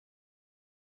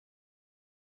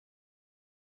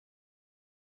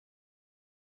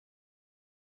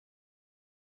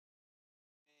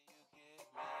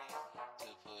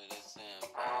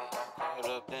Caught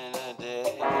up in the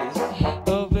days.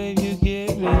 Oh, baby, you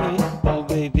get me. Oh,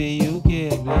 baby, you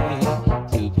get me.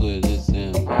 To put it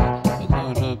simple, I'm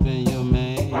caught up in your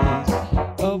maze.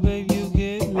 Oh, baby, you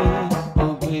get me.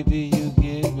 Oh, baby, you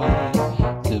get me.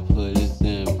 To put it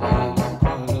simple, I'm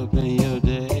caught up in your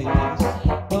days.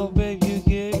 Oh, baby, you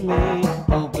get me.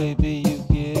 Oh, baby, you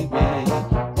get me.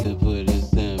 To put it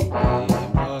simply,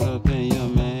 I'm caught up in your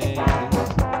maze.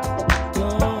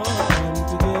 You're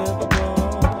unforgivable.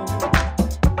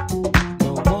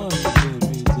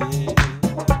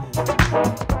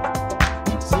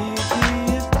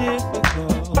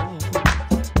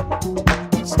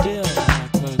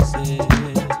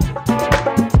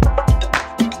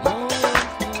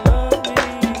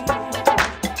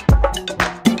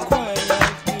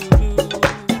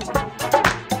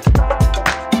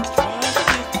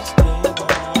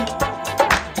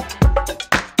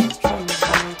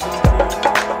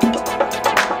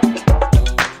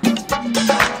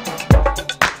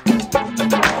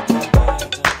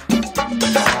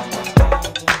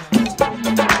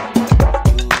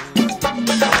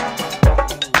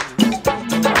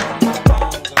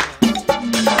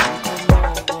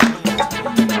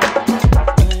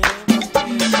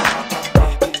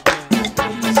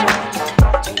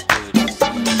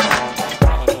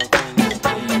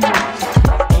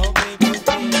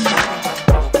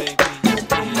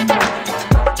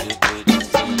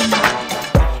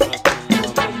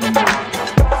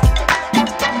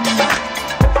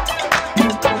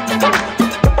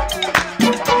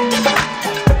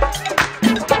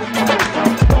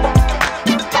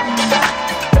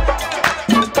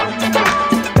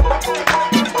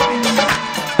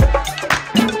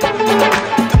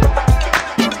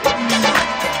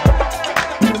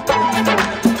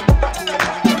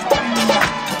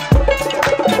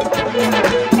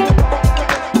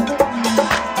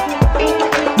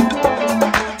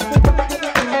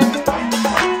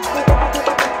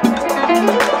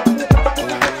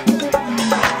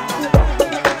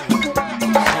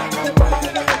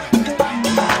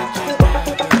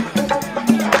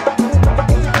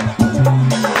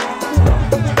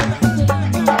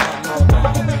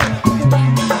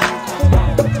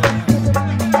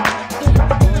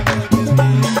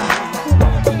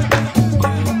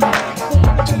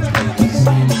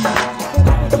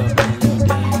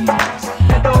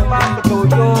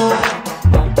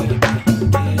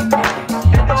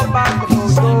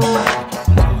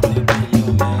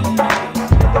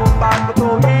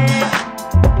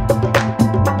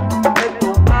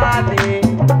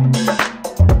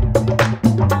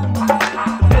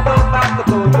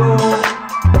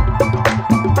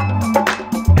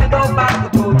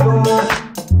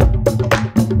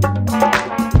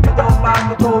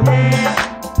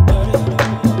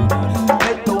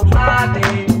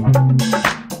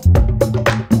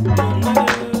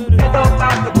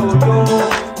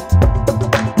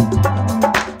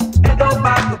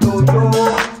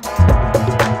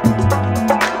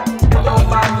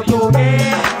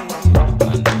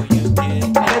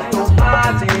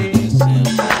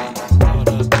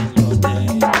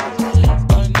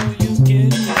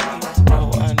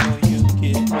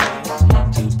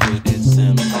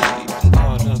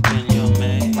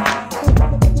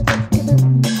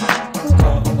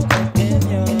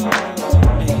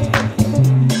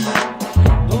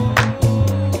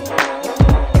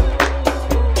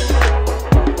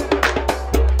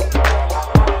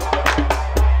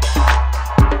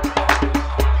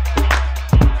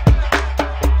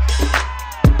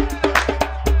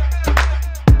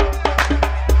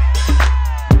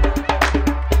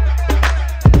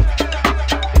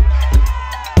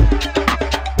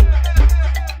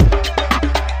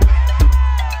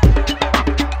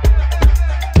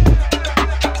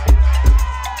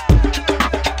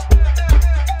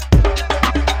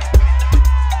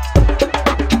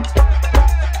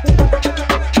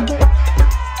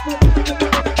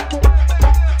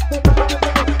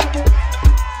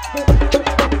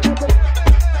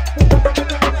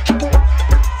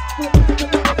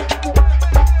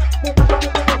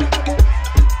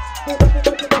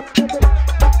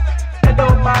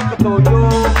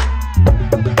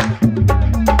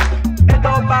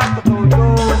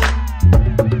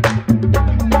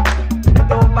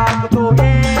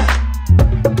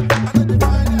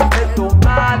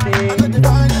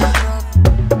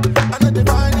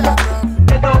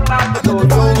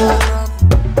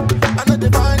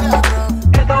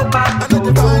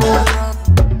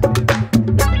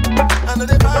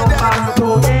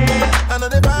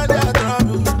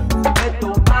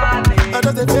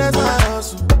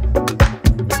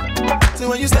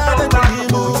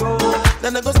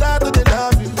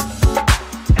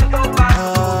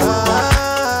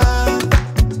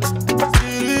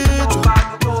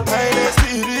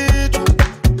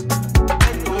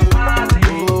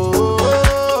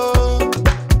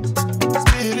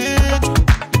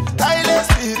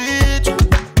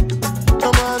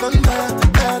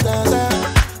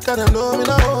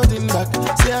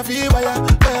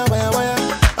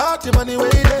 money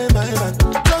way in my hand,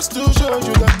 just to show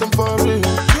you got them for real.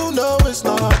 You know it's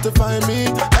not hard to find me.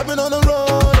 I've been on the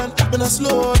road and been a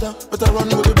slow down, but I run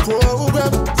with the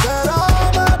program. Said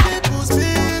all my people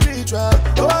spiritual.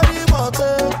 Oh, you want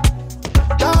me?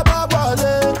 Daba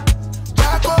Wale,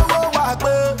 Jacko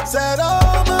Wakbe. Said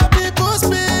all my people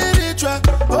spiritual.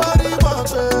 Oh, you want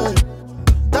me?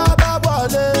 Daba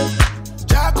Wale,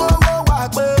 Jacko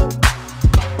Wakbe.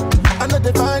 I know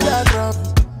they find that trouble.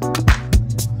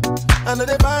 I know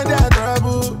they find that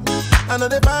trouble. I know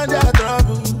they find that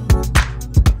trouble.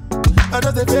 I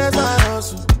know they face my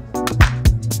hustle.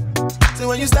 See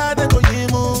when you start they go you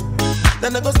move,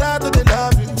 then they go start to they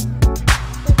love you.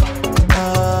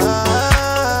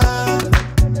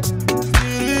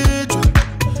 Spiritual,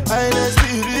 I know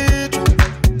spiritual.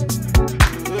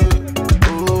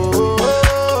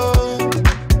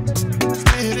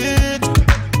 Spiritual,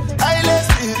 I know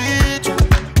spiritual.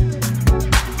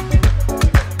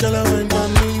 Girl, I went on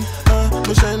me,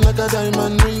 me shine like a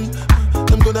diamond ring.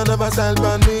 Them coulda never style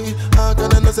by me.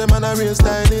 Can I know say man a real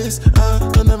stylist?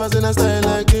 I never seen a style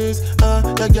like this.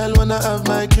 Your girl wanna have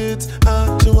my kids.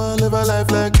 She wanna live a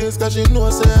life like this, cause she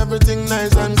knows say everything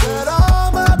nice and good.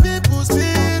 All my people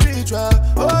spiritual.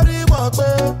 Ori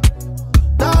Wakbe,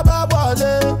 Daba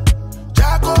Wale,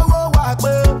 Jacko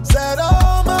Wakbe. Said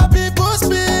all my people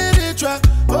spiritual.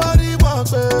 Ori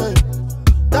Wakbe,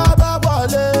 Daba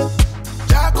Wale,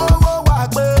 Jacko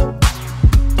Wakbe.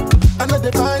 I know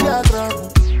they find that trouble.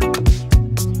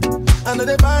 I know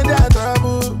they find that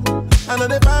trouble. I know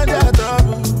they find that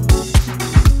trouble.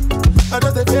 I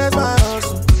know they face my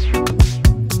hustle.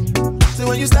 See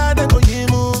when you start they go you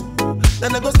move,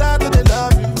 then they go start to they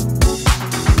love you.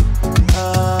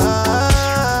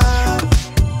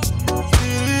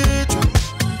 Spiritual,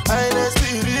 I know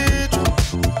spiritual.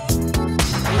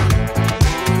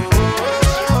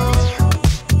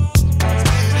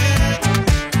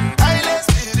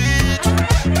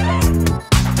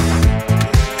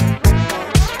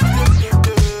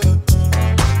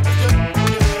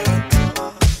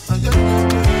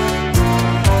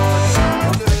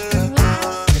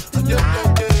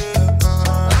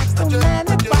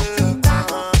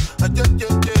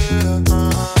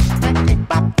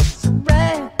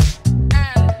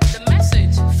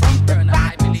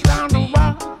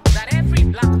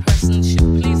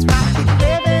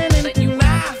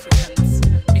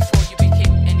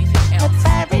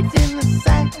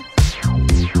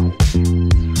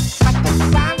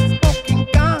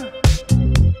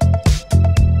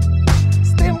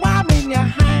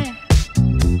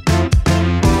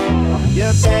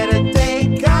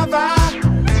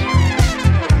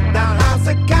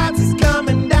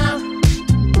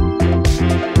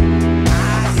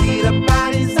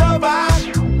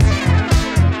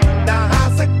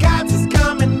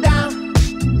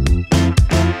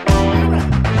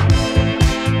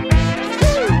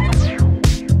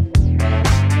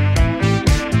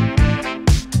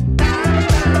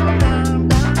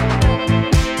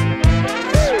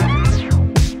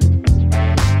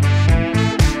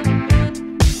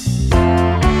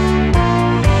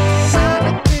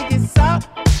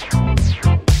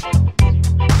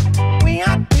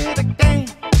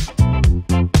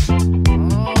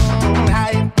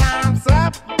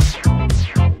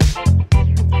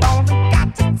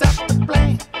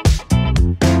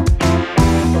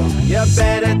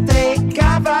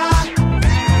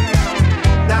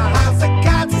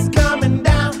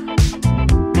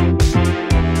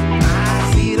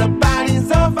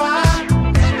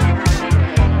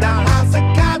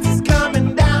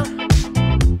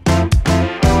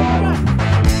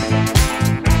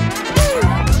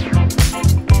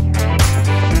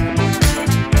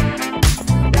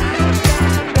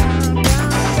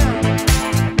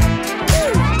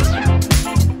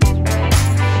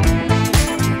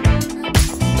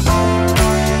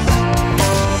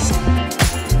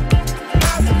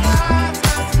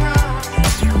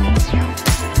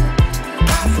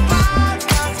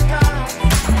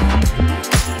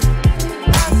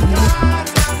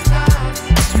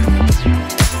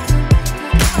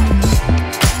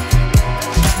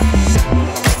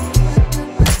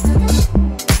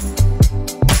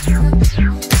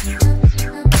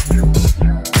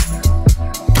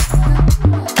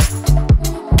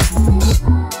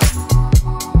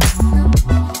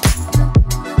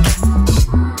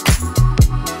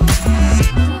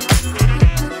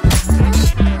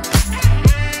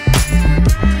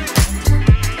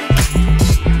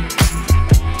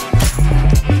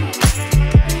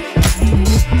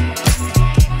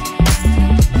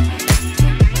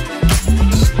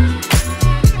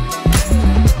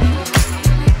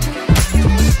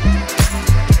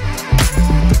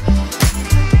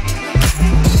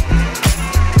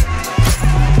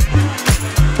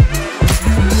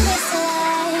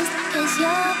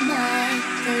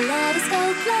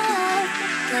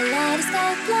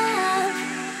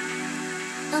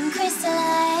 I'm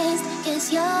crystallized,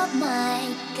 'cause you're my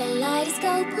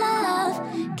kaleidoscope love,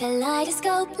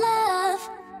 kaleidoscope love.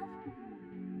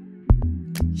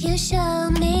 You show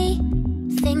me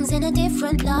things in a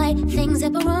different light, things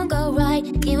that won't go right.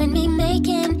 You and me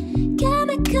making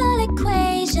chemical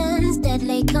equations,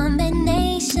 deadly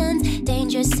combinations,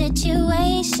 dangerous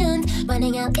situations,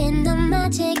 running out in the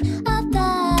magic of the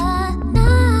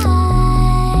night,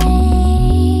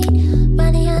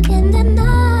 running out in the night.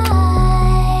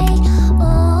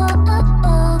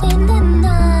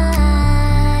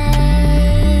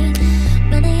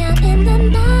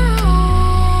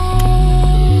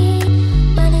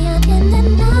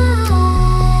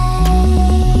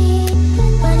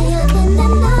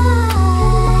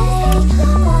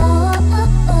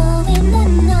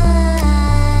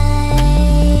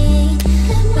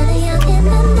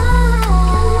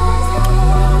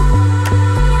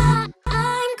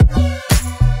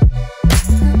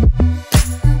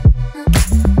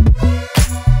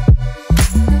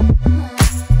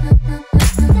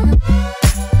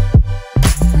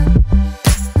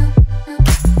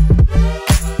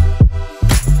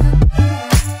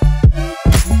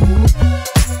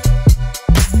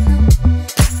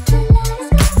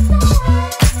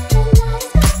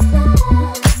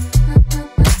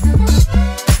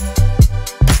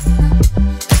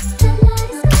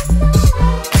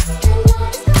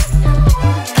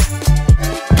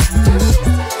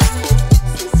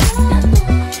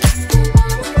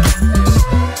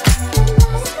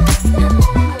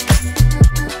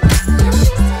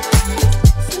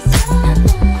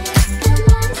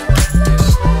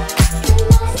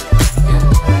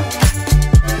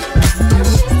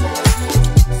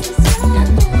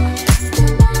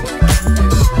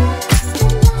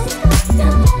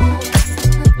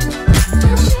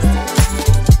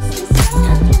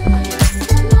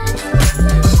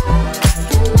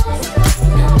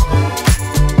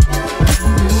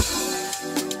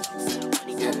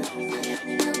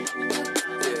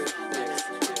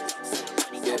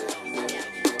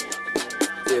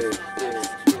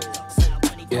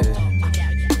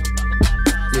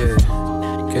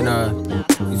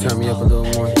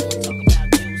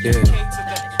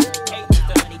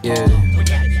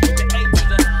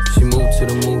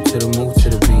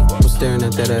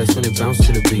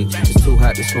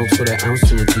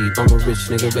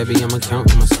 Nigga, baby, I'ma count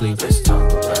in my sleep. Let's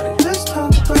talk about it. Let's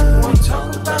talk about it. Wanna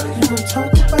talk about it. You wanna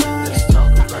talk about it. Let's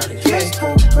talk about it. Yeah. Let's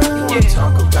talk about it. You wanna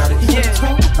talk about it. Yeah.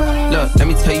 Talk about it. Look, let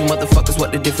me tell you motherfuckers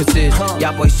what the difference is.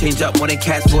 Y'all boys change up when they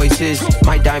cast voices.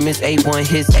 My diamonds A1,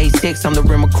 his A6. I'm the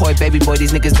real McCoy, baby boy,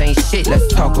 these niggas ain't shit. Let's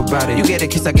talk about it. You get a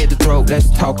kiss, I get the throat. Let's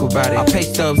talk about it. Our pay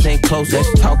stubs ain't close.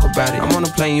 Let's talk about it. I'm on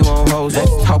the plane, you on hoes.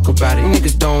 Let's talk about it. You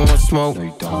niggas don't want smoke.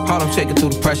 Harlem shaking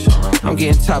through the pressure. I'm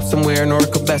getting top somewhere in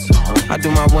Orica Bessa. I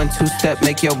do my 1-2 step,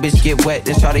 make your bitch get wet.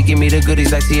 Then try to give me the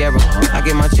goodies like Sierra. I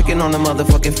get my chicken on the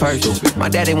motherfucking first. My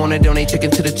daddy wanna donate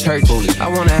chicken to the church. I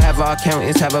wanna have our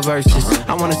accountants have a verses.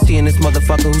 I wanna see in this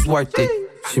motherfucker who's worth it.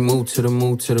 She moved to the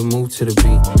move, to the move, to the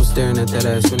beat. I'm staring at that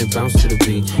ass when it bounced to the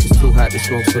beat. It's too hot to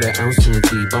smoke, so that ounce in the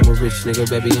deep. I'm a rich nigga,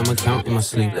 baby, I'ma count in my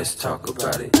sleep. Let's talk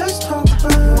about it. Let's talk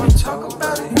about it. You wanna talk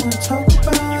about it? You wanna talk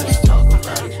about it? Let's talk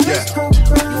about it. Yeah. Let's talk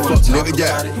about it. Fuck nigga,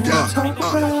 yeah.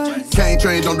 Can't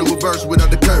train, don't do a verse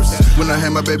without the curse. When I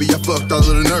had my baby, I fucked all of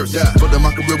the nurse. Put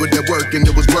my career with that work and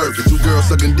it was worth it. 2 girls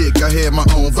sucking dick, I had my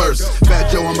own verse.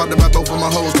 Fat Joe, I'm about to buy both of my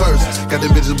hoes purse. Got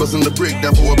them bitches busting the brick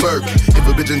down for a burger. If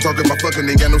a bitch ain't talking about fucking,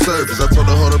 ain't got no service. I told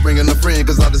her to bring in a friend,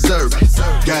 cause I deserve it.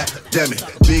 God damn it,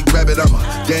 big rabbit, I'm a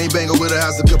gangbanger with a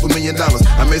house, $2 million.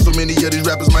 I made so many of these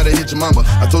rappers might have hit your mama.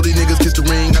 I told these niggas kiss the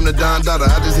ring, I'm the Don Dada.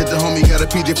 I just hit the homie, got a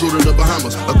PJ fruit of the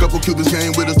Bahamas. A couple Cubans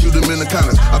came with us, threw them in the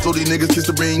comments. I told these niggas kiss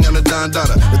the ring, I'm the Don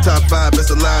Dada. The top 5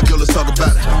 best alive, yo, let's talk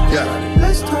about it. Yeah.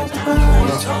 Let's talk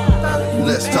about it.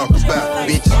 Let's talk about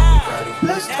it, bitch.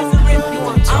 Let's talk about it. You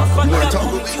wanna talk about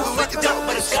it? You fucked up,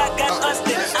 but if God got us,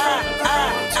 then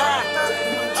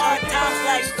hard times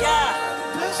like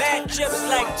bad trips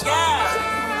like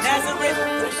Nazareth,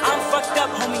 I'm fucked up,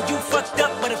 homie, you fucked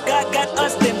up, but if God got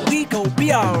us, then we gon'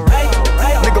 be alright.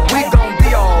 Nigga, we gon'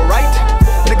 be alright.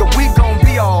 Nigga, we gon'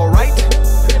 be alright.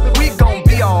 We gon'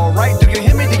 be alright. Do you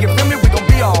hear me? Do you feel me? We gon'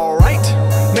 be alright.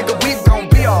 Nigga, we gon'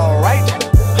 be alright.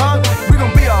 Huh? We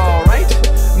gon' be alright.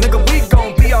 Nigga, we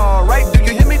gon' be alright. Do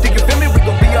you hear me? Do you feel me? We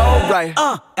gon' be alright.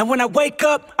 And when I wake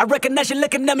up, I recognize you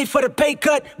looking at me for the pay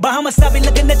cut. Bahamas, I be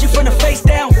looking at you from the face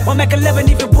down. One Mac 11,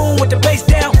 even boom with the bass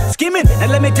down. Skimming,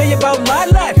 and let me tell you about my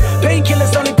life.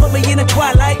 Painkillers only put we in the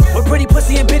twilight. We're pretty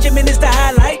pussy and Benjamin is the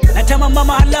highlight. I tell my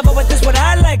mama I love her, but this what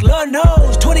I like. Lord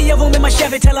knows, 20 of them in my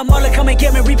Chevy. Tell them all to come and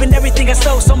get me, reaping everything I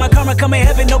sow. So my karma come in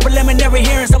heaven, no preliminary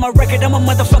hearings on my record. I'm a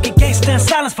motherfucking gangster, and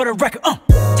silence for the record.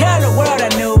 Tell the world I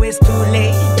know it's too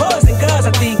late. Boys and girls,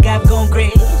 I think I've gone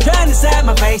crazy. Trying to side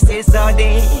my faces all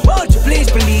day. Won't you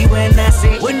please believe when I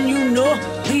say, when you know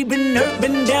we been hurt,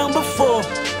 been down before.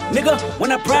 Nigga,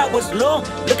 when our pride was low,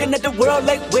 looking at the world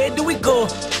like where do we go?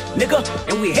 Nigga,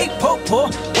 and we hate po-po,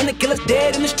 wanna kill us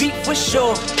dead in the street for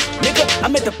sure. Nigga,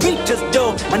 I'm at the preacher's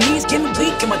door, my knees getting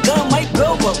weak and my gun might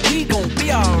blow, but we gon'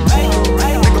 be alright.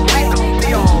 Nigga, we gon'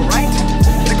 be alright.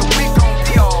 Nigga, we gon'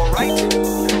 be alright.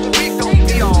 We gon'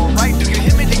 be alright. Do you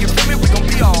hear me? Do you feel me? We gon'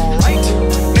 be alright.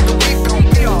 Nigga, we gon'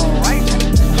 be alright.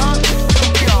 Huh? We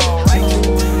gon' be alright.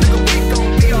 Nigga, we gon'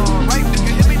 be alright. Do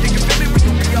you hear me? Do you feel me? We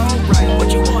gon' be alright.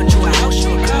 What you want? You a house,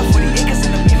 you a car, 40 acres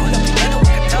and a mule, a piano, a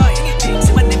guitar, anything.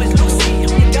 See, my name is Lucy,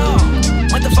 I'm your dog.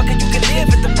 Motherfucker, you can live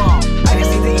at the mall. I can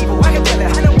see the evil, I can tell it, I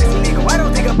know it's illegal. I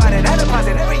don't think about it, I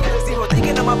deposit every zero.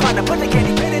 Thinking of my partner, put the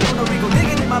candy, pin it on the regal.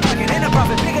 Digging in my pocket, and a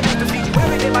profit big enough to feed you.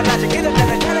 Every day my logic, get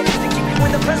another dollar just to keep you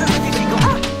in the presence of your chico.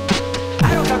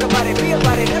 I don't talk about it, be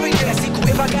about it, every day I see cool.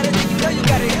 If I got it, then you know you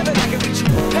got it, ever I can reach you.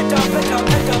 Pet dog,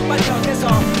 my dog, that's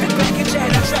all. Pick back and chat,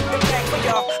 I trap the back for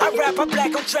y'all. I rap, I'm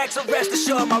black on tracks, so rest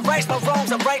assured. My rights, my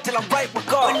wrongs, I'm right till I'm right with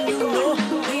God. When you know,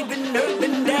 we've been hurt,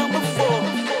 been down before.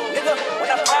 Nigga, when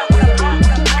I pop, in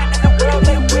the world,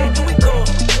 like where do we go?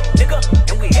 Nigga,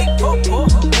 and we hate po-po,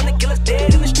 wanna kill us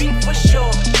dead in the street for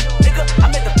sure. Nigga,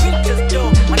 I'm at the preacher's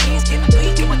door, my knees getting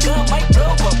weak and my gun might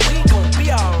blow, but we gon'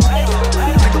 be alright.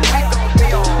 Nigga, we gon' be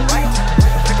alright.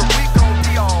 Nigga, we gon'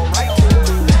 be alright.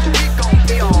 We gon'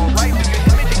 be alright. Do you hear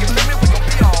me? Do you feel me? We gon'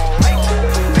 be alright.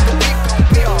 Nigga, we gon'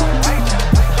 be alright.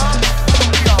 Huh?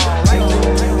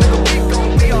 We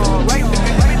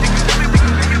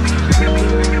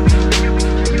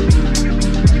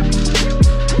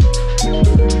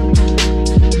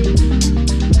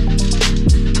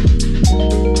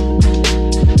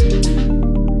gon'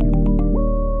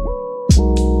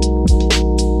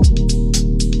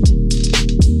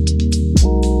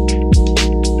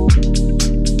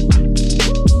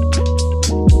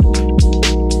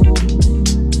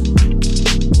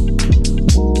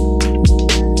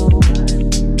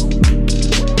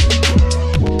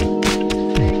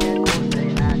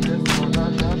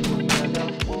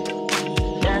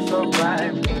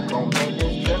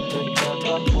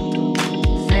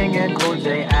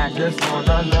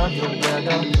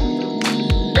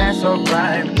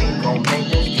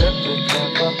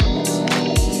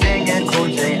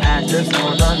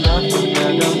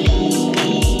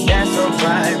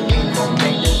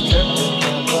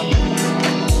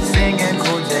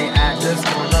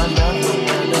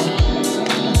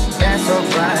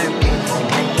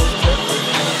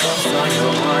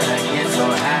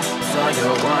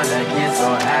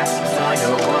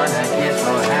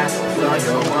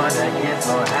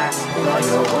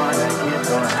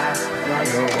 alright. Nigga,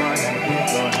 we gon' be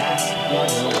alright. Do you hear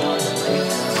me? Do you feel me? We gon'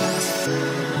 be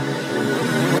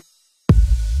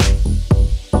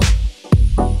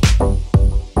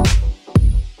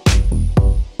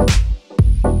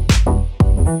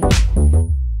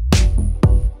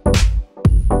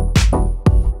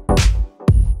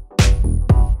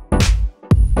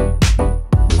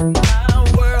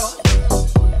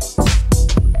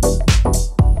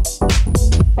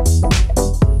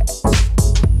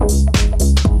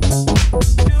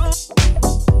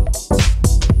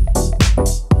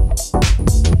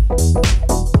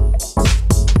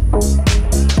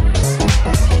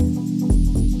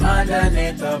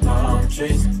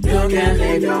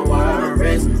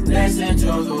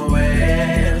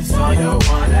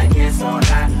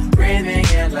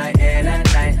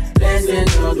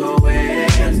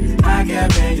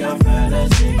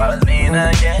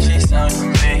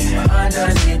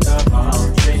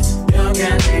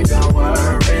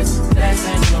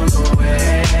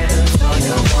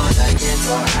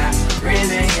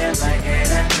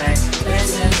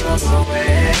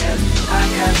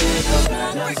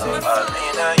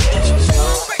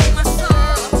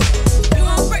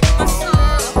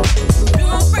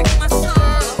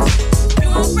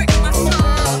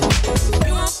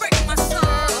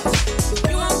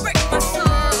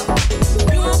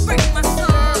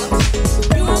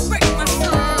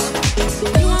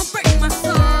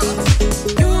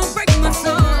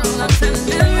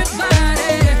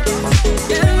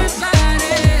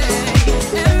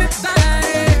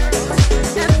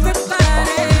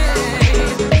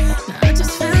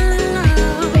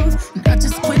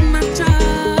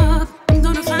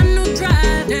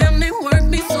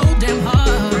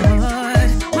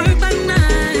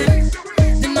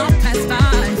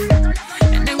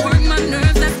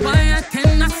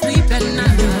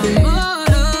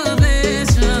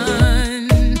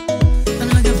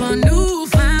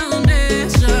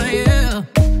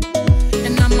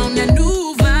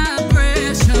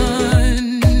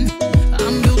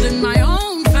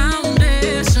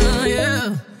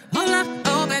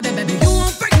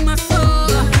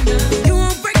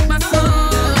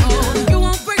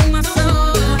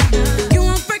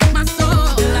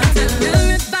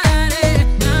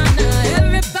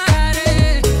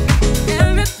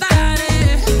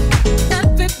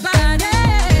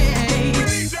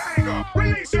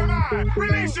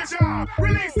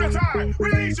time.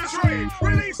 Release the strain,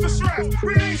 release the stress,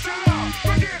 release the love,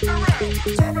 forget the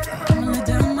rest. I'ma lay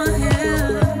down my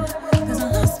head, cause I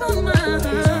lost my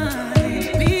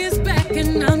mind. Me is back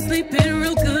and I'm sleeping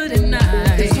real good at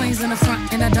night. The swings in the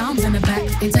front and the doms in the back.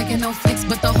 Ain't taking no flicks,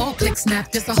 but the whole click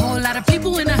snap. There's a whole lot of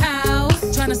people in the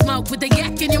house trying to smoke with the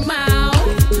yak in your mouth.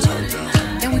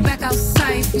 And we back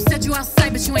outside. You said you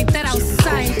outside, but you ain't that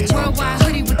outside. Worldwide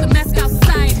hoodie with the mask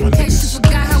outside. In case you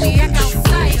forgot how we act outside.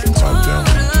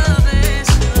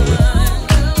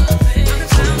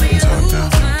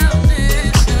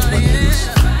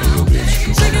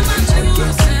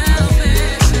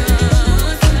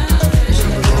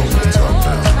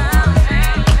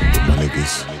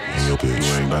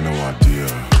 I no idea.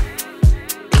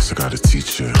 Guess I gotta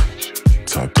teach ya.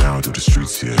 Top down through the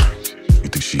streets here. You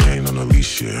think she ain't on a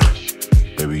leash here?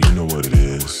 Baby, you know what it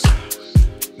is.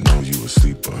 Know you a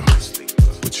sleeper,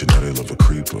 but you know they love a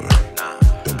creeper.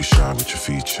 Don't be shy with your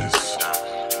features.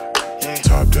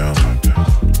 Top down,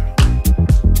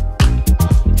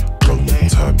 rollin'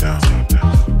 top down.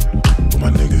 With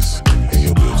my niggas and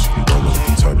your bitch,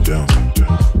 rollin' top down.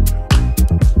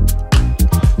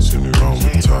 See me wrong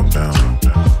with the top down.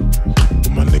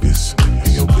 With my niggas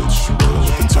and your bitch, rollin'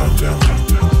 with the top down.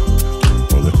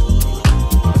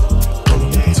 Rollin'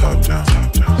 with the top down.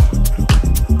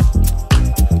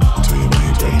 Till you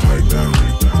make that pipe down.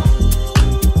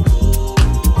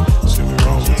 See me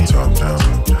wrong with the top down.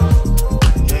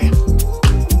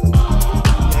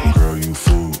 Girl, you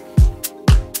fool.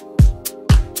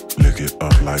 Lick it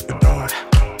up like a dog.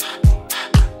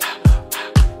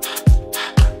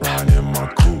 Riding in my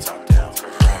coupe.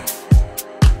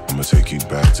 I'ma take you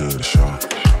back to the shop.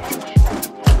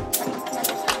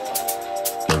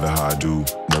 Never how I do,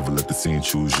 never let the scene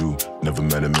choose you. Never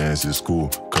met a man since school,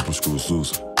 couple screws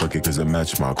loose. Fuck it cause it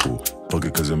match my cool, fuck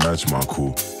it cause it match my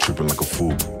cool. Tripping like a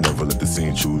fool, never let the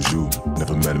scene choose you.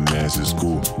 Never met a man since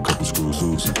school, couple screws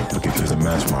loose. Fuck it cause it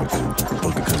match my cool,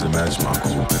 fuck it cause it match my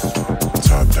cool.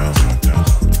 Top down, top down.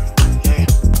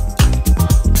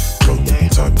 Rollin'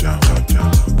 top down, top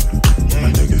down. My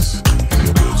niggas and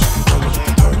your bitch, rollin' with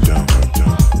the top down, top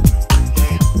down.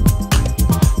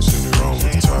 See me wrong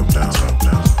with the top down, top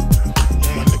down.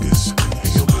 My niggas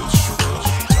and your bitch, rollin'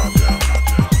 with the top down, top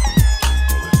down.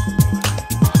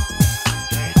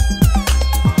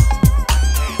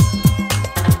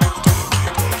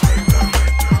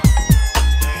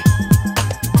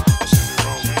 See me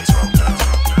wrong with the top down, top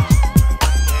down.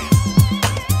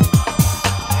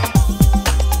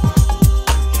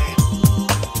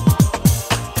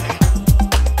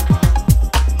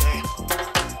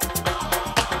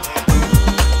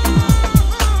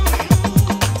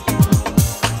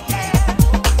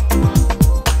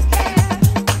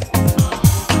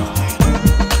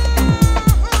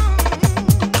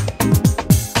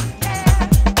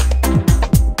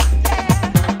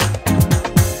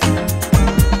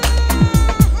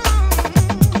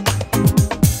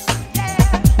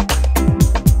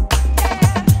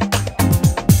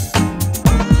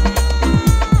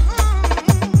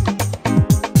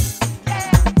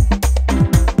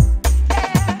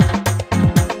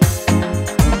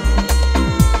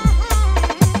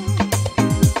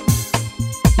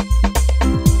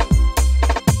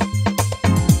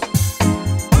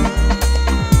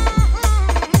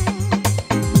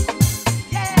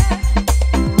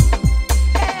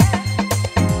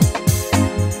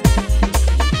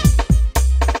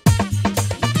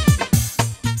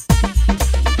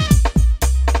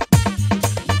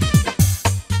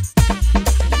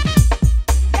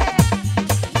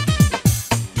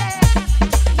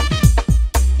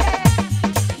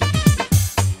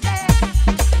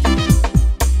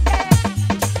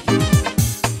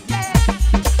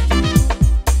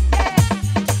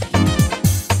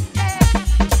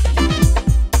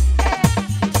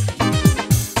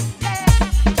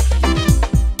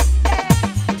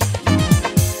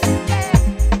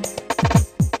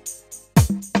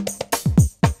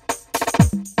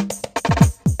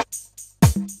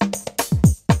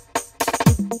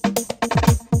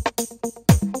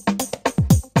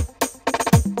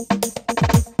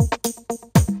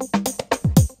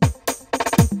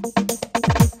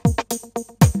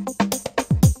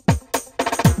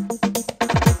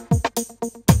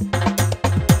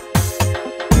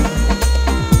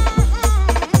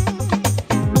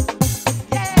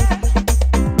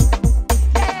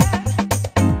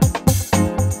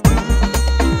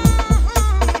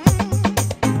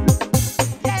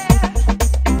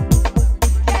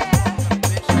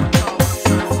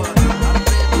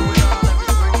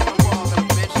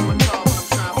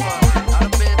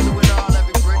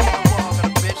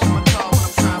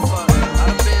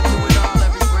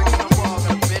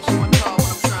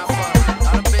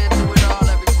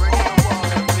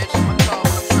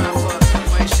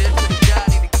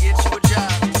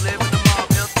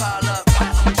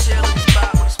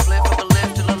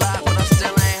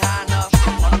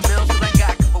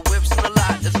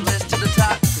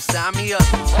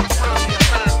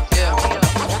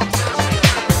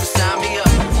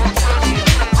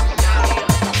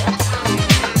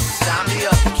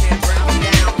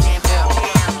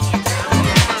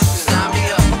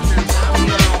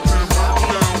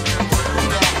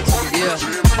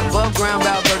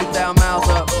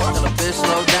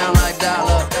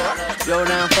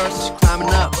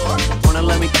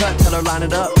 line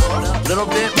it up. Little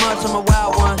bit much, I'm a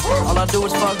wild one. All I do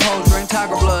is fuck hoes, drink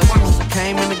tiger blood.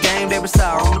 Came in the game, they was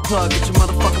sour on the plug. Get your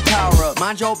motherfucking power up.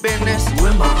 Mind your business, you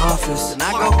in my office, and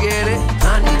I go get it.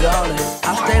 I need all it.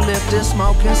 I stay lifted,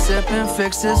 smoking, sipping,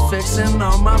 fixing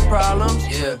all my problems.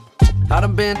 Yeah. I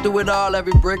done been through it all,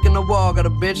 every brick in the wall. Got a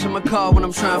bitch in my car when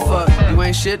I'm tryna fuck. You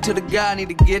ain't shit to the guy, need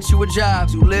to get you a job.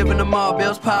 You live in the mall,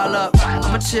 bills pile up.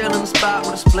 I'ma chill in the spot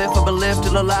with a spliff. I've been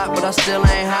lifted a lot, but I still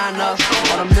ain't high enough.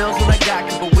 All the mills that I got,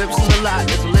 keep a whips in the lot.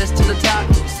 There's a list to the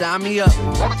top, sign me up.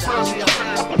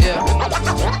 Yeah,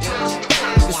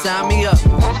 you can sign me up.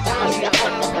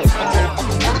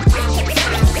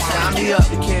 Sign me up,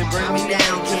 you can't bring me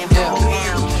down, can't bring me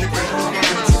down.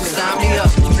 Sign me up.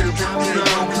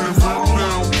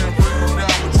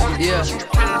 Yeah.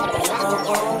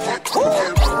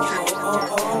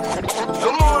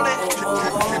 Good morning.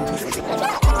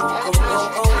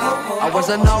 I was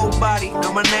a nobody,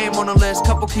 now my name on the list.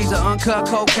 Couple keys of uncut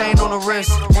cocaine on the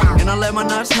wrist. And I let my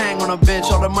nuts hang on a bitch.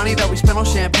 All the money that we spend on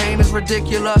champagne is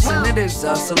ridiculous. And it is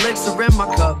us, elixir in my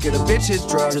cup. Get a bitch's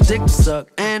drugs, a dick to suck.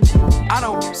 And I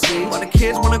don't see why the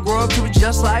kids wanna grow up to be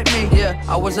just like me. Yeah,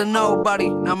 I was a nobody,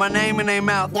 now my name in their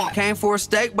mouth. Came for a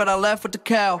steak, but I left with the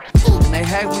cow. And they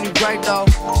hate when you great though.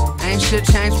 Ain't shit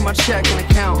changed for my checking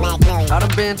account. I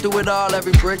done been through it all,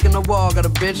 every brick in the wall. Got a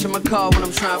bitch in my car when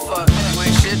I'm tryna fuck. You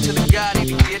ain't shit to the guy, need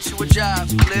to get you a job.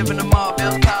 You live in the mall,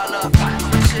 bills pile up.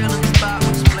 I'ma chill in the spot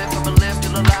with a split. I've been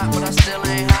lifted a lot, but I still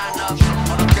ain't high enough.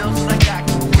 All the bills that I got,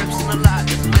 keep a whips in the lot.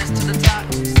 There's a list to the top,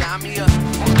 sign me up.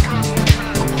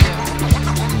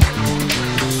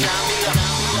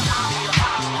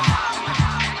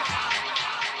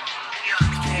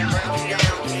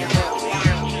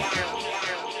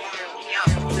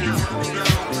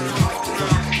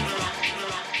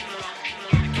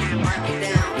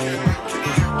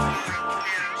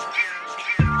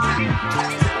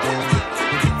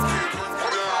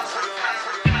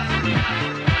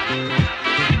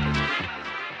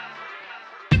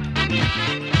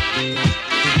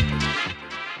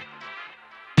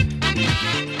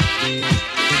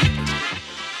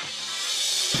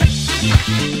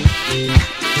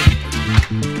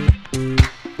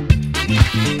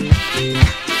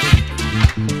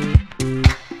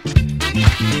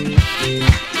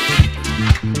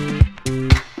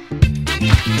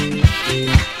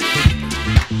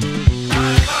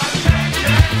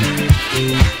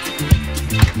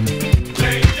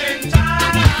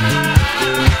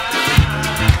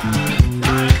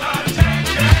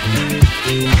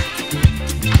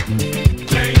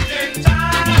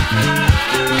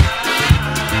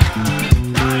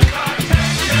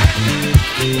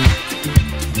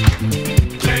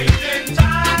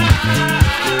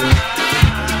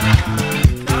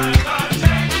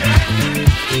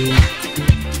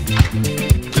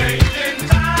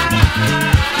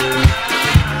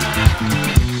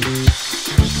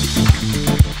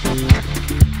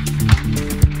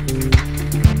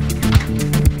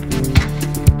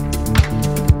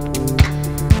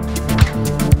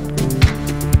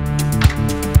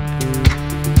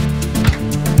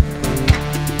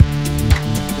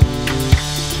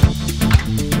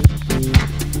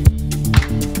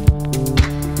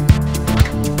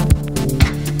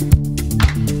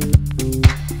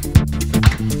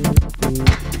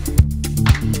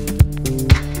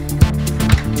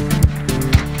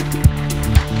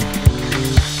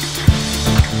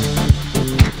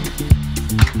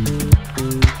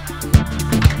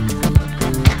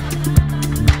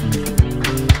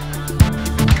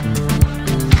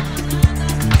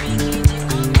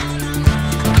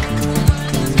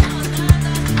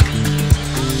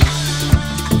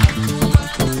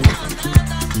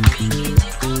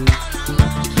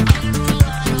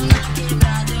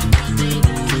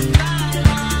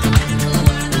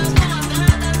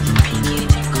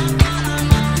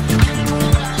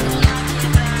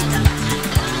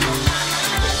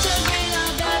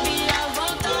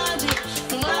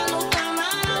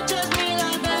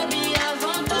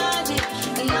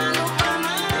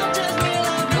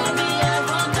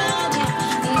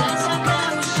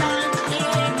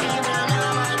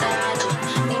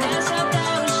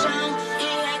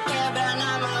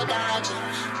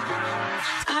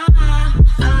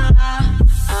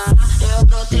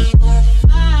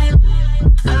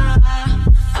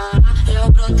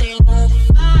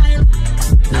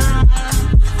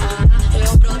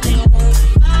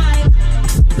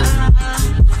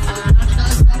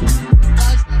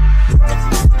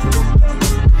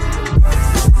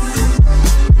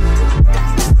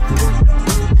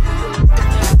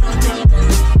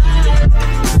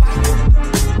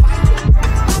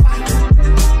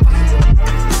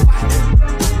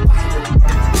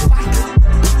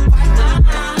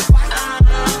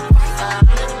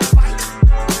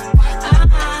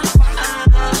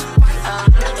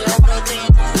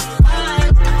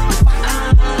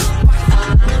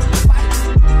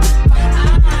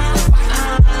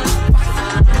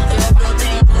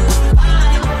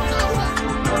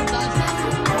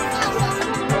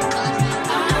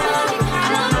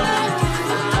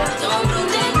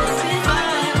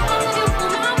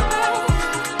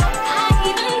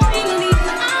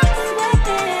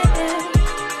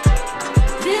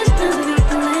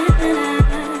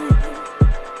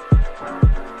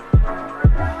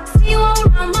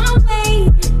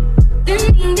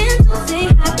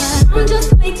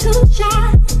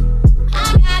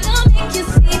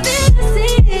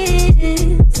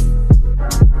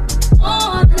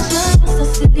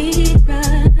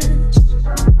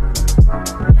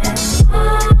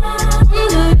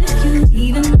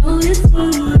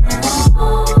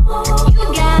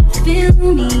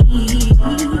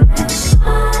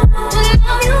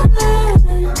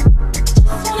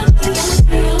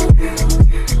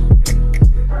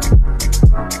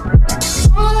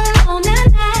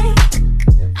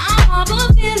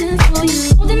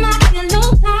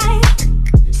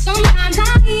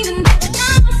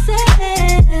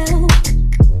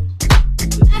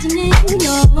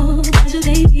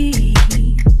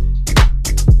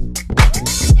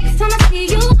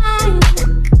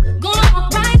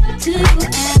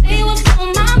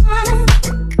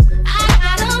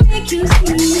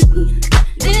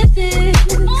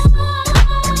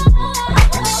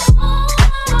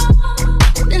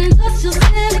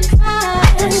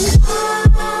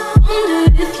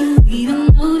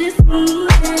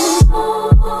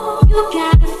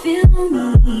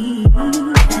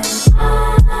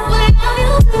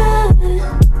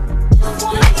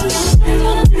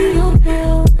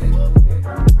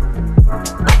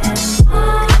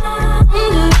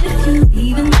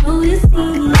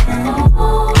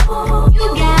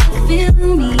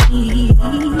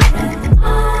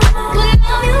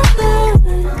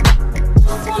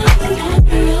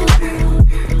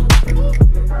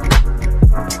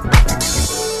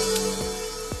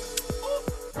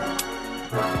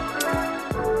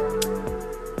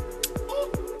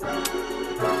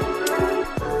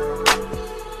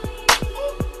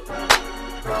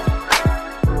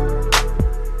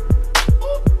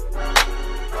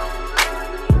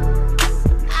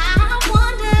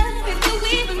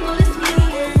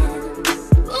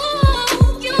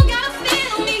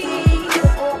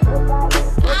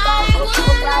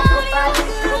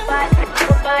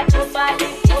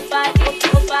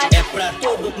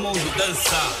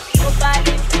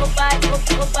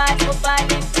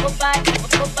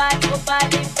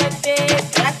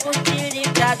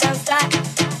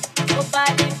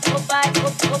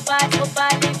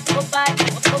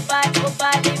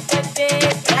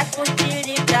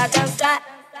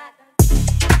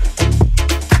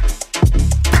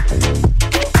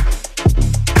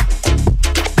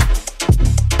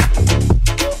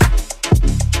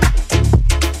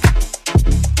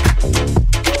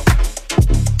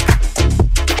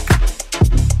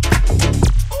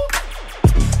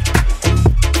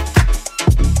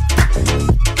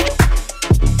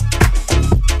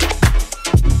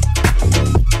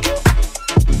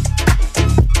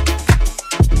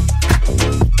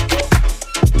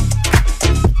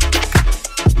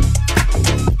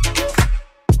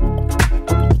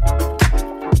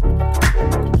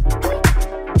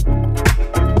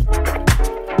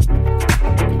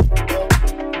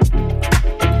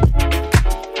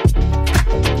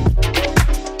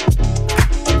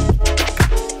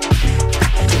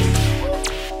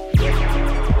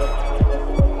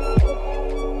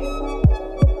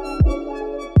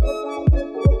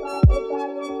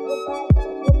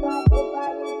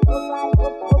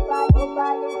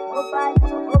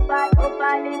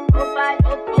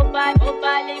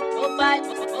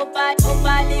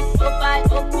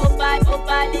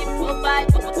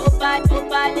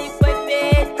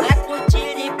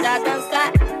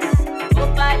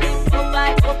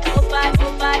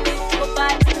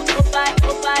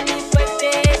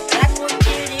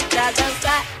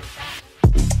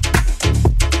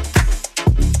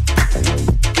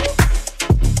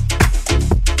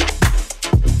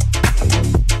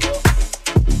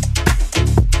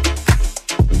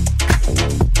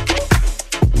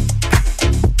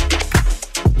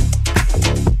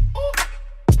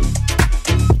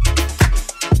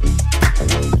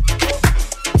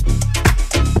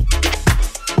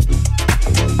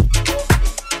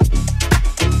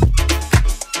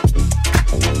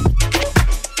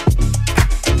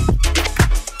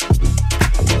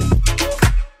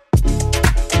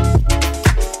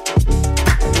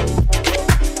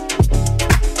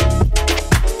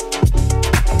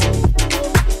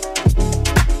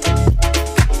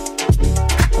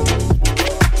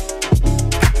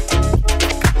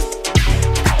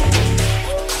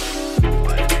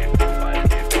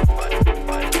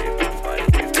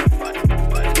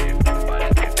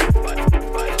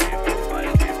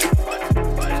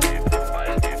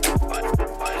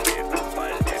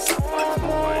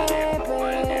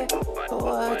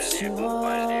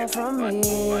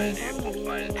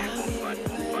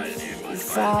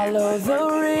 Follow the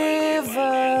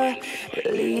river,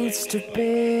 it leads to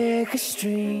bigger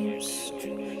streams.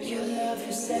 Your love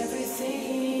is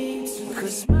everything to me.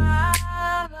 'Cause my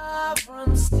love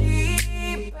runs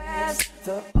deep as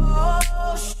the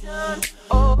ocean.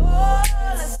 Oh,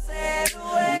 let's sail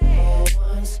away. No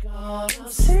one's gonna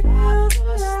stop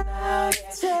us now.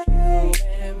 Yeah, you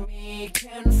and me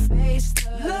can face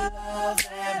the love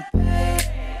and pain.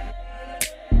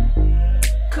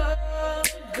 Come and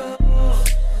go.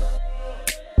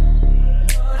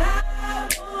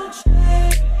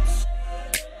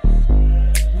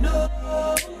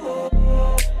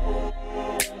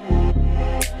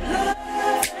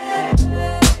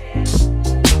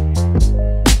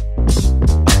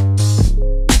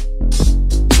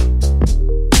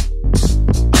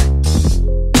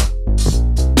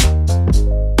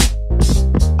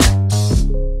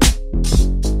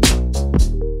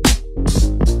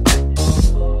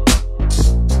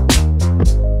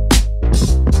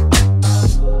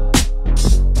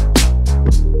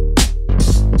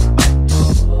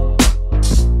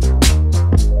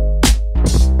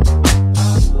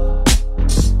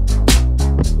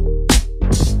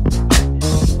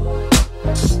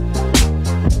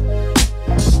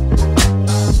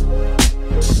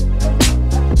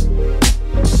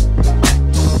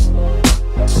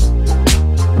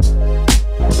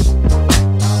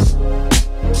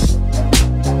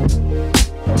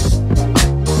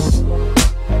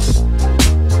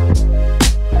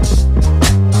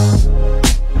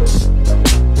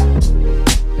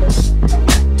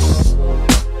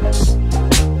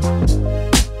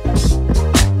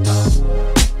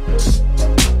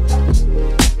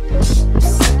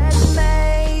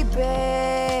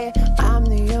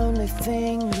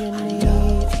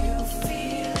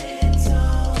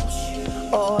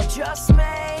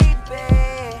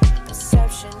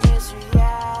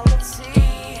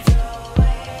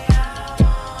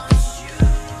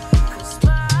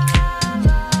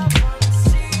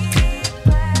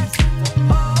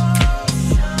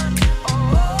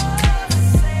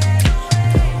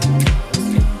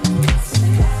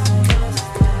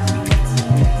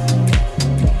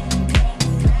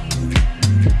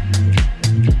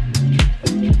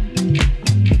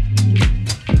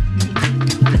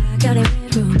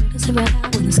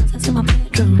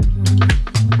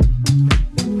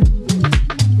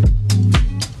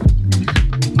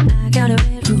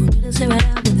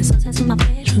 my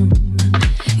bedroom.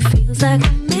 It feels like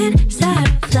I'm inside a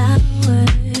flower.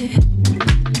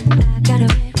 I got a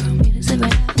bedroom, it is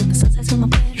right out when the sun sets in my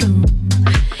bedroom.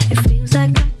 It feels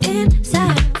like I'm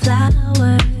inside a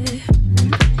flower.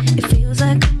 It feels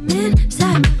like I'm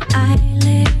inside my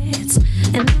eyelids,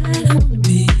 and I don't wanna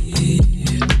be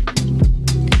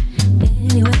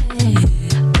anywhere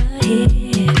but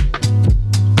here.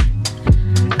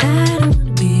 I don't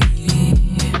wanna be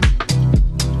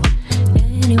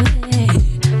anywhere but here.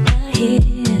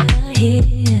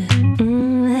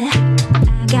 I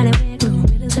got a bedroom,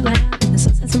 it is right out when the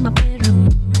sun sets in my bedroom.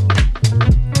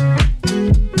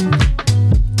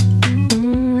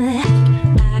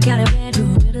 I got a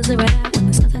bedroom, it is right out when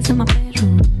the sun sets in my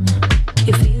bedroom.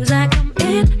 It feels like I'm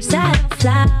inside a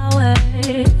flower.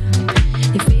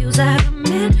 It feels like I'm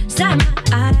inside my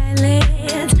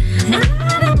eyelids, and I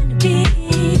don't wanna be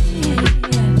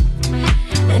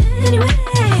anywhere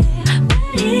but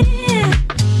here.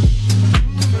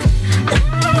 I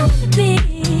don't wanna be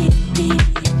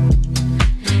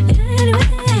anywhere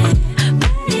but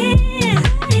here.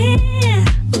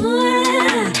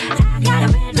 Ooh, I got a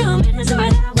bedroom, it is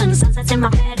right out when the sun sets in my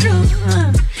bedroom.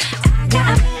 I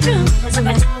got a bedroom, it is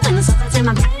right out when the sun sets in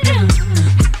my bedroom.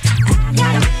 I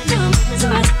got a bedroom, it is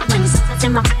right out when the sun sets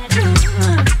in my bedroom.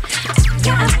 I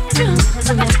got a bedroom, it is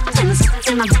right out when the sun sets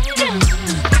in my bedroom. I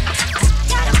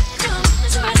got a bedroom, it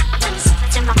is right out when the sun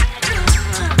sets in my bedroom.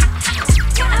 I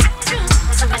got a bedroom, it is right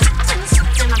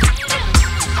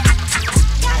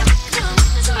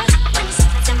out when the sun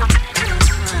sets in my bedroom. I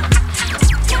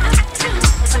got a bedroom, it is right out when the sun sets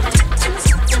in my bedroom. I got a bedroom, it is right out when the sun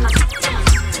sets in my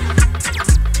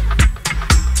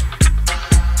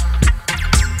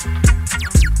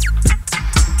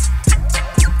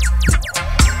bedroom.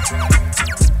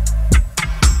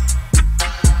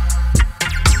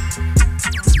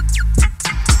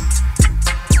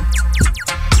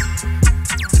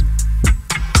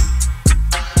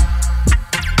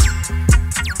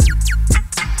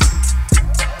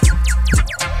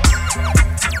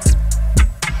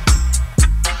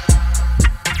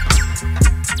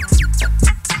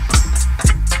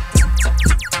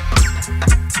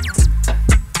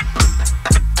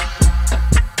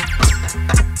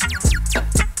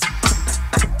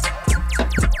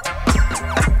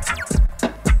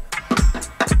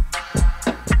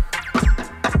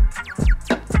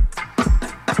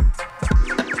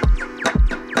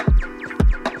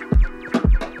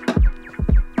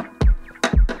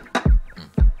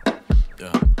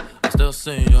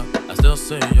 I still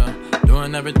see ya,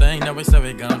 doing everything that we said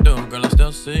we gon' do. Girl, I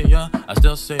still see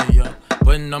ya,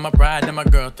 putting on my pride and my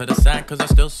girl to the side, cause I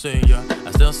still see ya,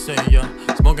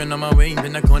 smoking on my weed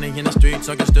in the corner in the street,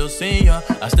 so I can still see ya,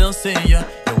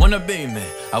 you wanna be me,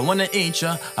 I wanna eat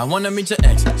ya, I wanna meet your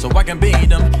ex, so I can beat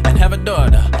them, and have a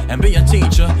daughter, and be a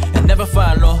teacher, and never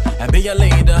follow, and be a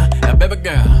leader, and baby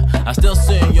girl, I still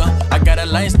see ya, I got a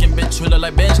light-skinned bitch who look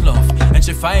like bench loaf, and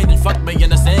she fight and fuck me in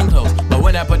the same clothes, but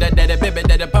when I put that daddy baby,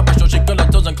 daddy papa show, she curl her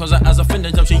toes and close her eyes,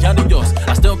 offended up, she out of yours,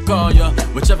 I still call ya,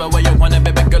 whichever way you want it,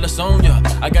 baby girl, it's on ya,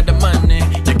 I got the money,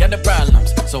 you got the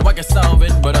problems, so I can solve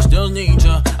it, but I still need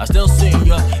ya, I still see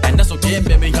ya, and that's okay,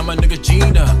 baby, I'm a nigga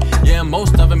cheater, yeah,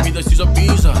 most of them either Caesar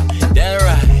Pizza, that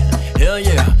right, hell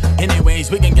yeah, anyways,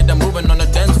 we can get them moving on the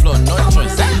dance floor, no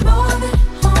choice.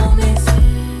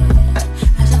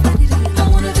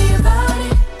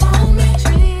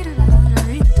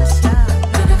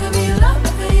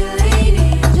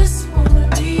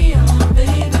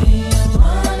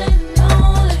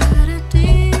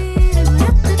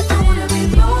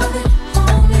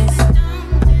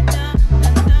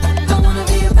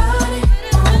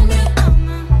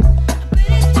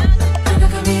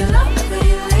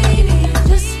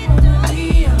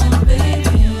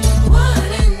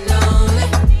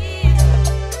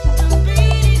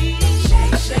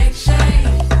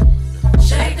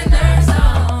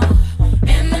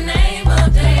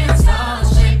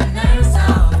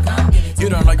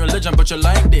 But you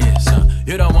like this,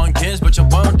 you don't want kids, but you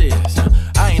want this.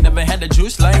 I ain't never had the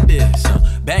juice like this.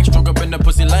 Backstroke up in the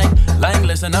pussy like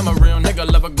listen, I'm a real nigga,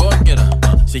 love a go-getter.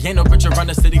 See, ain't no bitch around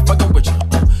the city fucking with you.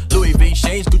 Louis V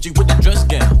shades, Gucci with the dress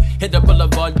gown. Hit the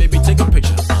boulevard, baby, take a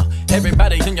picture.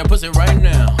 Everybody's in your pussy right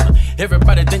now.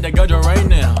 Everybody think they got you right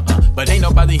now. But ain't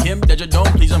nobody him that you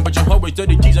don't please them. But you always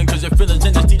dirty teasing, cause your feelings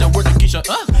in this teacher word to Keisha.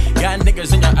 Got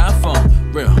niggas in your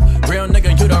iPhone. Real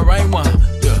nigga, you the right one.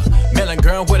 Melon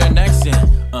girl with an accent.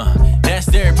 That's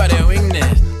everybody's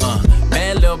weakness.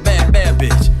 Bad little bad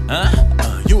bitch.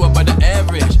 You above the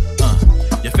average.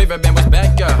 Your favorite band was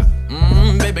Backyard.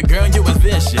 Baby girl, you was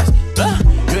vicious.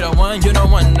 You the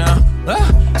one now.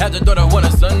 Have the daughter, want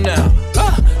a son now.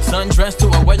 sundress to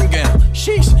a wedding gown.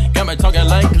 Sheesh, got me talking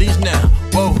like Gleech now.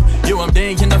 Whoa, you I'm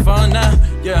thinking the phone now.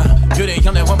 Yeah, you the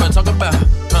only one we talk about.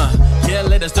 Yeah,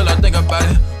 later still I think about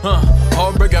it.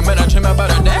 Heartbreaker, man, I dream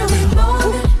about it now.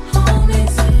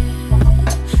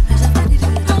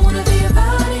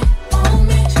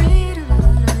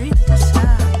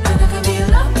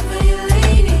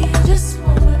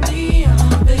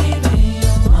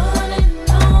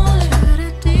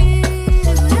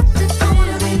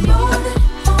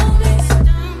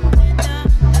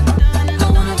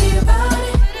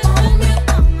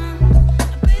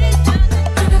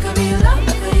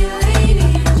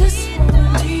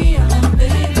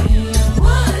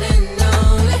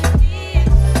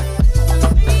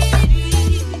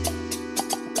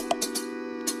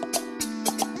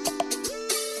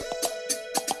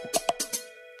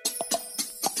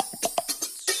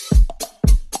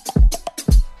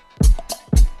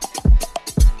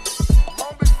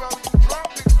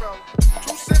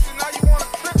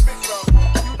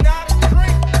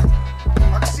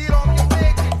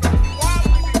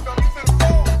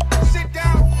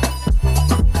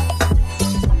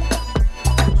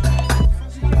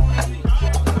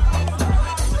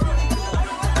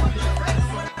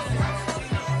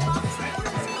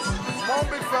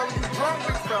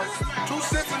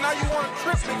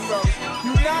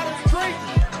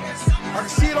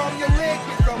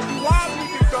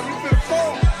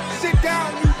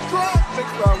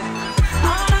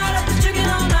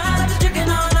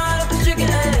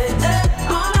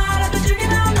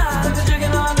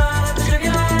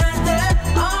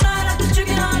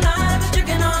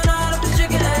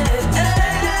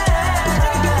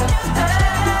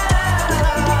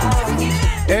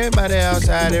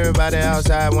 Everybody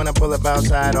outside when I pull up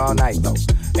outside all night though.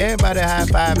 Everybody high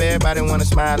five, everybody wanna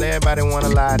smile, everybody wanna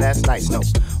lie, that's nice, no.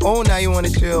 Oh, now you wanna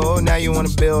chill, oh, now you wanna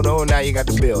build, oh, now you got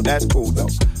the bill, that's cool though.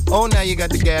 Oh, now you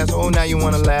got the gas, oh, now you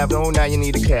wanna laugh, oh, now you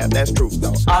need a cab, that's true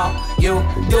though. All you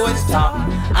do is talk,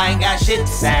 I ain't got shit to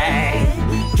say.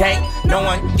 Can't no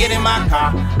one get in my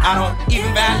car, I don't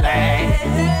even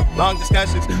valet. Long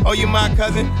discussions, oh, you my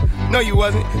cousin? No, you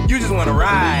wasn't, you just wanna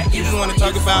ride. You just wanna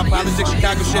talk about politics,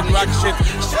 Chicago shit, and rocket shit.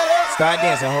 Start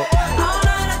dancing, ho.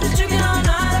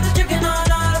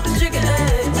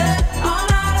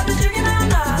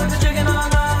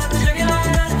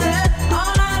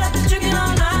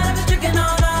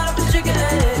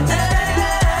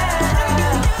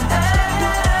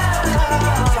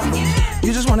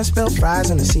 Wanna spill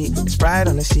fries on the seat, Sprite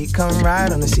on the seat, come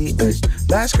ride on the seat.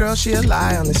 Last girl, she a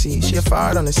lie on the seat, she a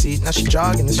fart on the seat, now she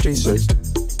jogging the streets.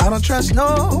 I don't trust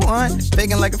no one,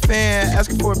 faking like a fan,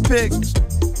 asking for a pic.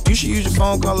 You should use your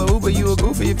phone, call a Uber, you a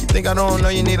goofy if you think I don't know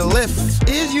you need a lift.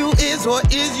 Is you is or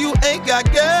is you ain't got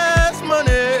gas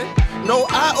money? No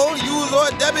IOUs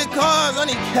or debit cards, I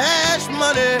need cash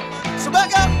money. So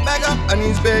back up, I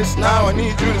need space now, I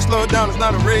need you to slow down, it's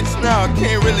not a race now. I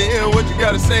can't really hear what you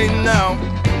gotta say now.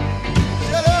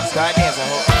 Start dancing,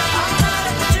 ho.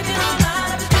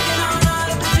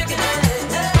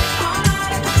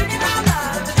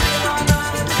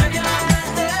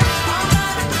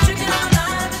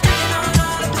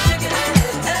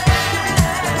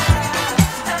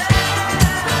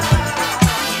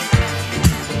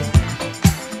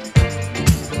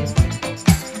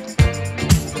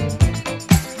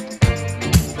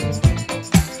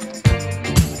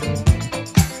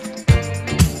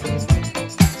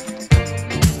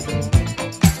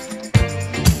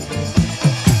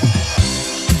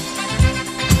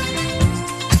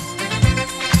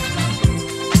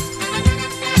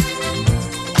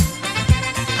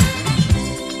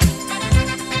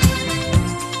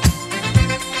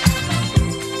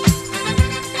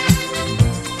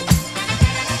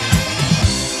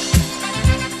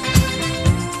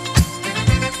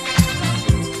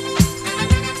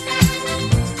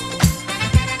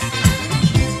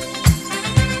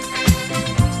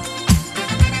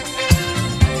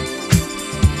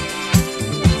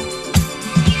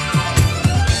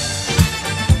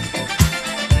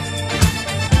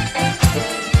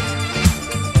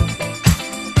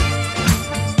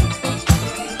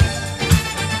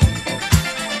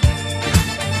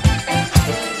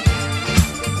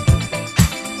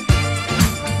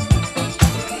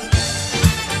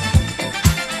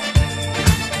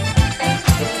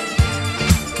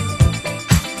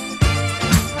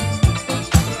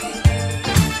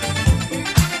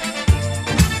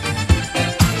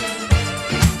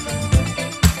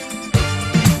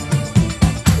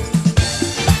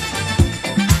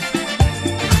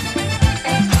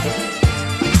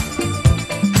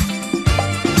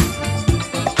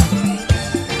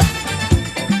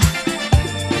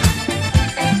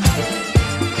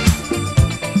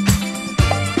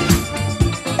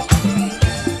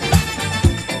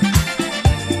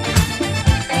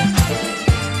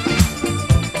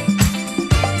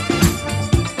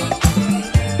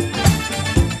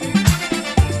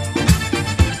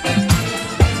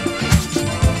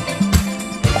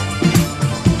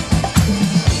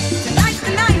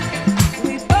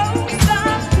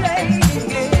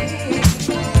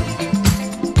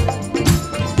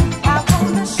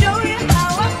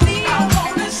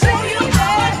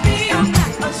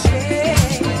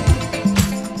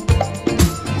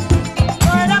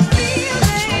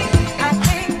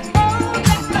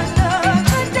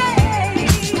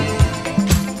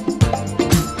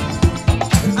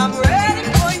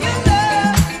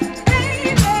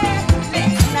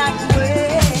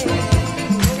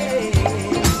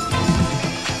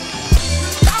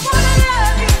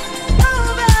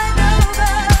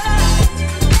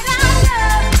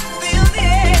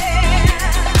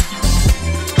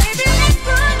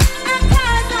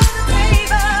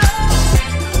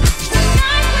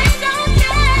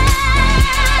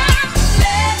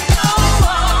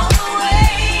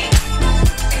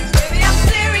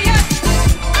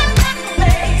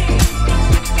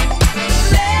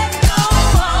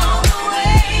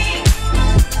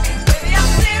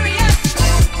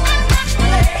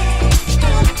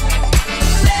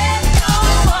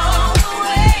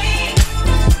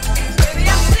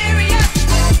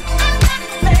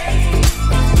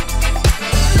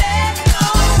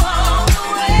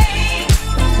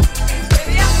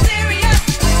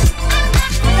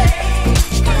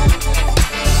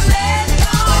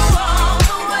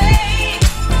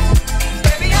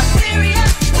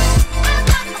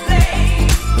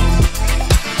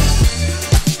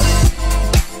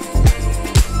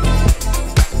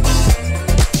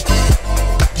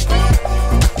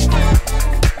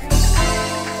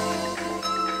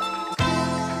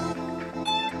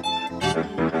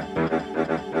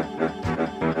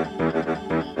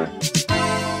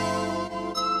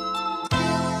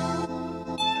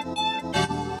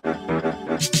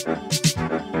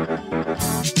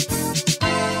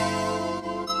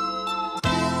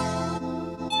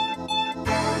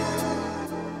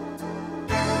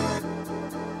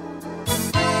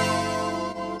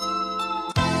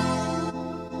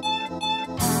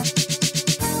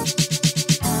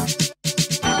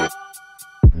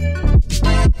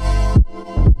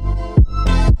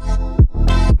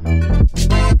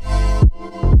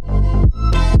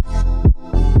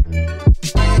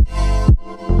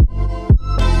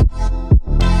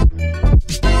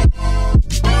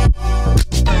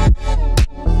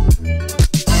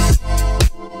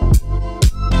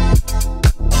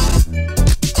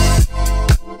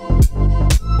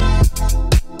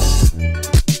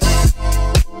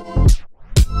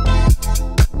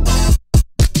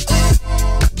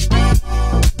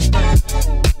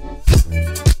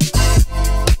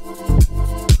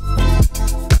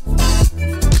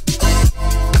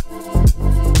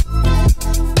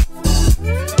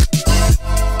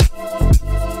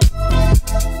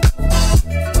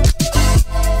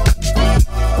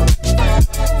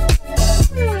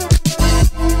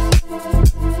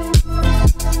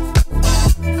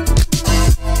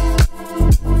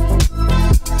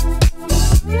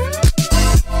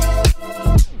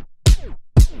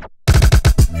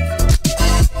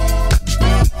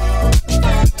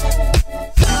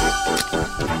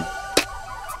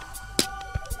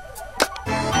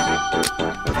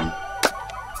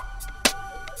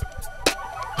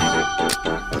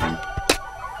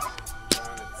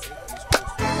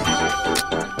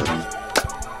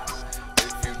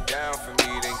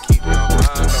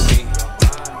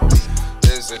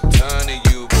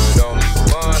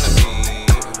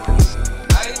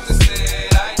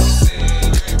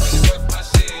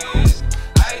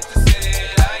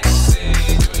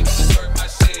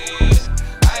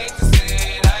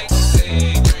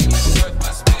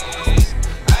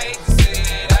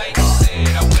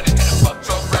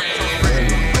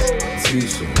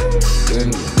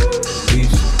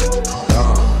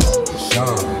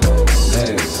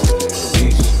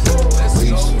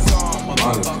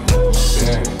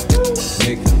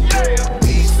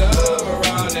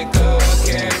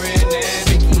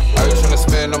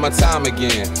 my time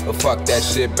again. But fuck that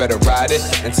shit, better ride it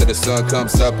until the sun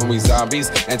comes up and we zombies.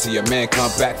 Until your man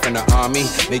come back from the army.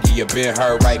 Nigga, you been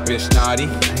hurt, right, bitch, naughty.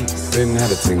 Didn't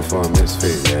have a thing for a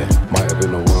misfit, yeah. Might have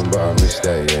been the one, but I missed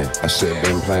that, yeah. I should've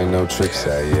been playing no tricks,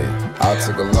 yeah. I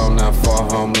took a loan out for a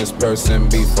homeless person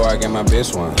before I get my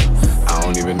bitch one. I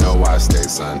don't even know why I stay,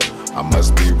 son. I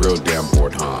must be real damn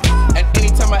bored, huh? And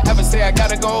anytime I ever say I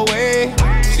gotta go away,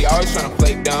 she always tryna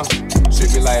play dumb. She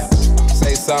be like,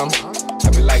 say something. I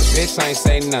be like, bitch, I ain't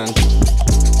say nothing.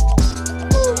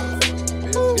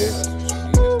 Yeah.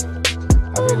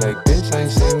 I be like, bitch, I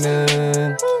ain't say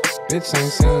nothing. Bitch, I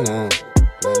ain't say nothing.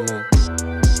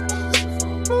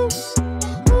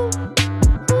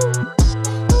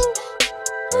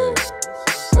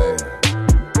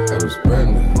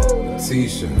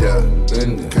 Tisha, yeah,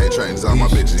 Linda, K-Trains, all my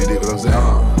bitches, you dig what I'm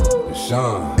saying?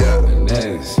 Sean, yeah,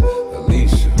 Inez,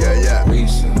 Alicia, yeah,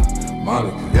 Risha,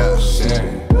 Monica, yeah,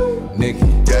 Sharon, Nikki,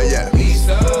 yeah,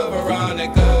 Lisa,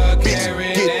 Veronica,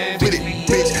 Karen, get with it,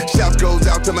 bitch. Shout goes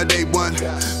out to my day one.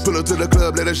 Pull up to the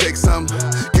club, let her shake some.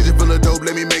 Kitchen full of dope,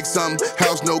 let me make some.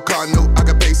 House, no car, no, I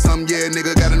can pay some. Yeah,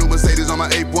 nigga, got a new Mercedes on my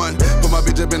A1. Put my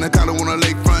bitch up in the condo on a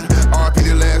lakefront. RP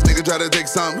the last nigga, try to take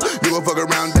some. You gon' fuck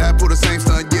around, die, pull the same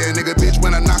stunt. Yeah, nigga, bitch,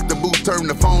 when I knock the booth, turn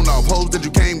the phone off. Hoes that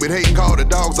you came with, hate, call the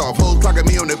dogs off. Hoes clocking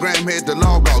me on the gram, head to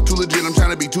log off. Too legit, I'm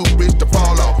trying to be too rich to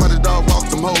fall off. Why the dog walk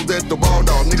some hoes at the wall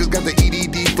off? Niggas got the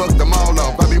EDD, fuck them all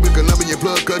off. I be wicking up in your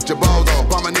plug, cut your balls off.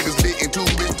 All my niggas lit and too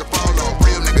rich to fall off.